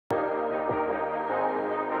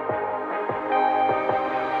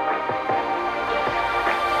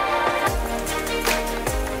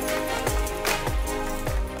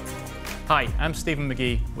Hi, I'm Stephen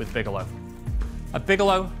McGee with Bigelow. At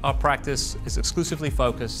Bigelow, our practice is exclusively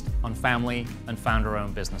focused on family and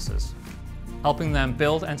founder-owned businesses, helping them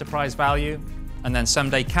build enterprise value and then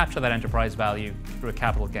someday capture that enterprise value through a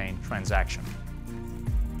capital gain transaction.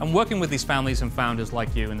 And working with these families and founders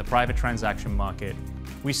like you in the private transaction market,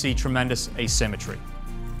 we see tremendous asymmetry.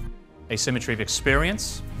 Asymmetry of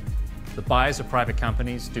experience. The buyers of private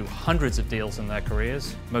companies do hundreds of deals in their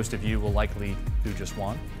careers. Most of you will likely do just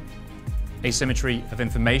one. Asymmetry of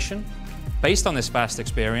information. Based on this vast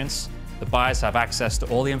experience, the buyers have access to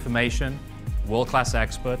all the information, world-class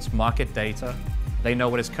experts, market data. They know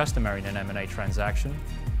what is customary in an M&A transaction.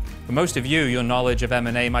 For most of you, your knowledge of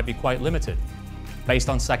M&A might be quite limited, based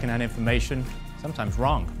on second-hand information, sometimes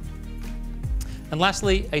wrong. And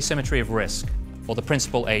lastly, asymmetry of risk, or the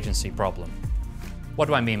principal agency problem. What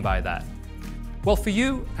do I mean by that? Well, for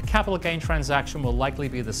you, a capital gain transaction will likely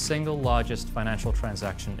be the single largest financial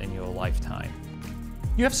transaction in your lifetime.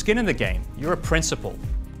 You have skin in the game, you're a principal,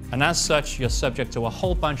 and as such, you're subject to a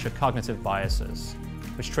whole bunch of cognitive biases,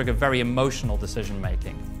 which trigger very emotional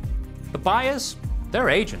decision-making. The buyers, they're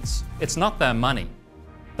agents. It's not their money.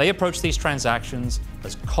 They approach these transactions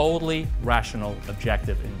as coldly rational,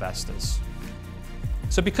 objective investors.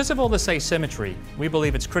 So because of all this asymmetry, we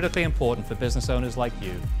believe it's critically important for business owners like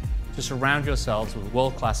you to surround yourselves with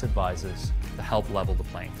world-class advisors to help level the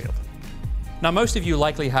playing field. Now, most of you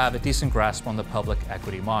likely have a decent grasp on the public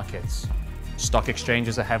equity markets. Stock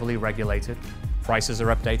exchanges are heavily regulated. Prices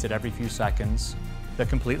are updated every few seconds. They're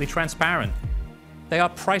completely transparent. They are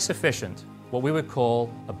price efficient, what we would call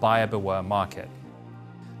a buyer beware market.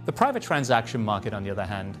 The private transaction market, on the other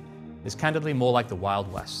hand, is candidly more like the Wild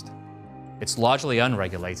West. It's largely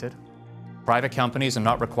unregulated. Private companies are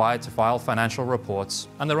not required to file financial reports,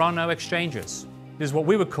 and there are no exchanges. It is what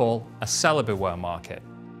we would call a seller beware market.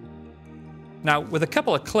 Now, with a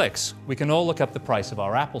couple of clicks, we can all look up the price of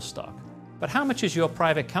our Apple stock. But how much is your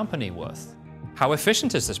private company worth? How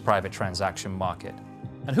efficient is this private transaction market?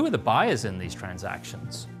 And who are the buyers in these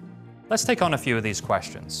transactions? Let's take on a few of these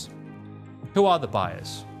questions. Who are the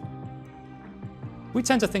buyers? We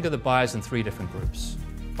tend to think of the buyers in three different groups.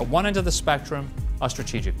 At one end of the spectrum are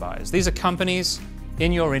strategic buyers. These are companies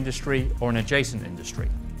in your industry or an adjacent industry.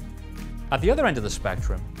 At the other end of the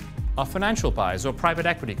spectrum are financial buyers or private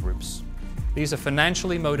equity groups. These are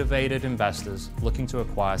financially motivated investors looking to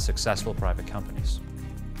acquire successful private companies.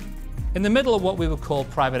 In the middle are what we would call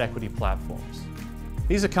private equity platforms.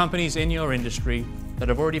 These are companies in your industry that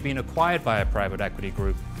have already been acquired by a private equity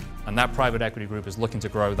group, and that private equity group is looking to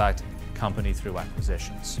grow that company through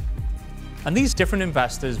acquisitions. And these different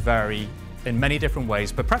investors vary in many different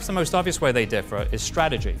ways, but perhaps the most obvious way they differ is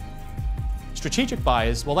strategy. Strategic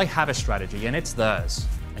buyers, well, they have a strategy and it's theirs,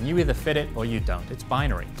 and you either fit it or you don't. It's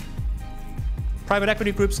binary. Private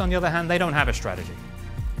equity groups, on the other hand, they don't have a strategy.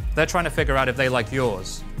 They're trying to figure out if they like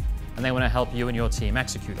yours, and they want to help you and your team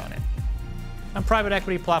execute on it. And private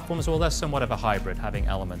equity platforms, well, they're somewhat of a hybrid, having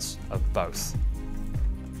elements of both.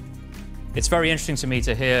 It's very interesting to me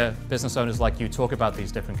to hear business owners like you talk about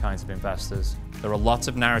these different kinds of investors. There are lots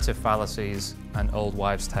of narrative fallacies and old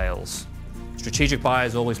wives' tales. Strategic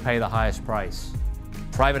buyers always pay the highest price.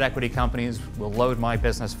 Private equity companies will load my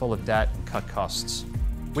business full of debt and cut costs.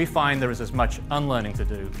 We find there is as much unlearning to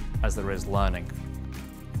do as there is learning.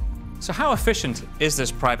 So how efficient is this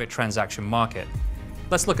private transaction market?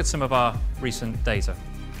 Let's look at some of our recent data.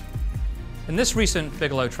 In this recent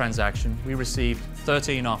Bigelow transaction, we received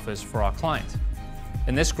 13 offers for our client.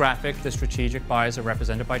 In this graphic, the strategic buyers are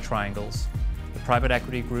represented by triangles, the private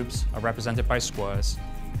equity groups are represented by squares,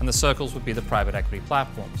 and the circles would be the private equity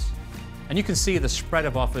platforms. And you can see the spread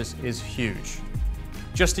of offers is huge.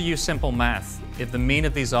 Just to use simple math, if the mean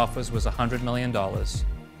of these offers was $100 million,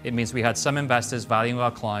 it means we had some investors valuing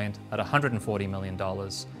our client at $140 million,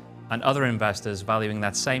 and other investors valuing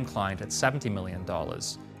that same client at $70 million.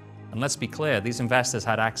 And let's be clear, these investors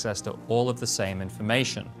had access to all of the same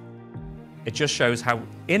information. It just shows how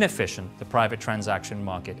inefficient the private transaction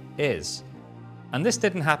market is. And this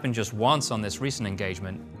didn't happen just once on this recent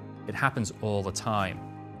engagement, it happens all the time.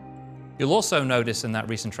 You'll also notice in that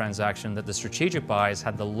recent transaction that the strategic buyers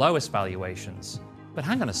had the lowest valuations. But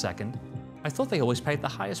hang on a second, I thought they always paid the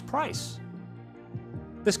highest price.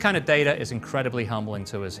 This kind of data is incredibly humbling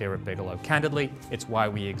to us here at Bigelow. Candidly, it's why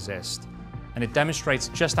we exist. And it demonstrates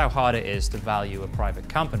just how hard it is to value a private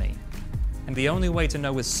company. And the only way to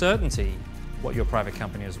know with certainty what your private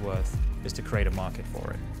company is worth is to create a market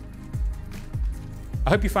for it. I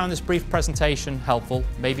hope you found this brief presentation helpful,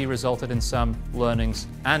 maybe resulted in some learnings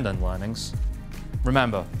and unlearnings.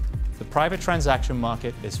 Remember, the private transaction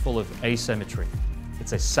market is full of asymmetry.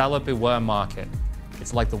 It's a seller beware market.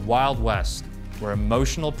 It's like the Wild West, where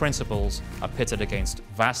emotional principles are pitted against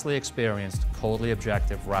vastly experienced, coldly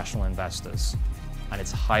objective, rational investors. And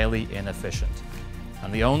it's highly inefficient.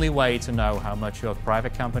 And the only way to know how much your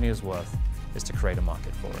private company is worth is to create a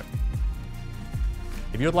market for it.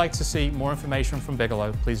 If you'd like to see more information from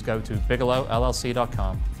Bigelow, please go to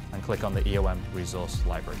bigelowllc.com and click on the EOM Resource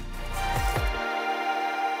Library.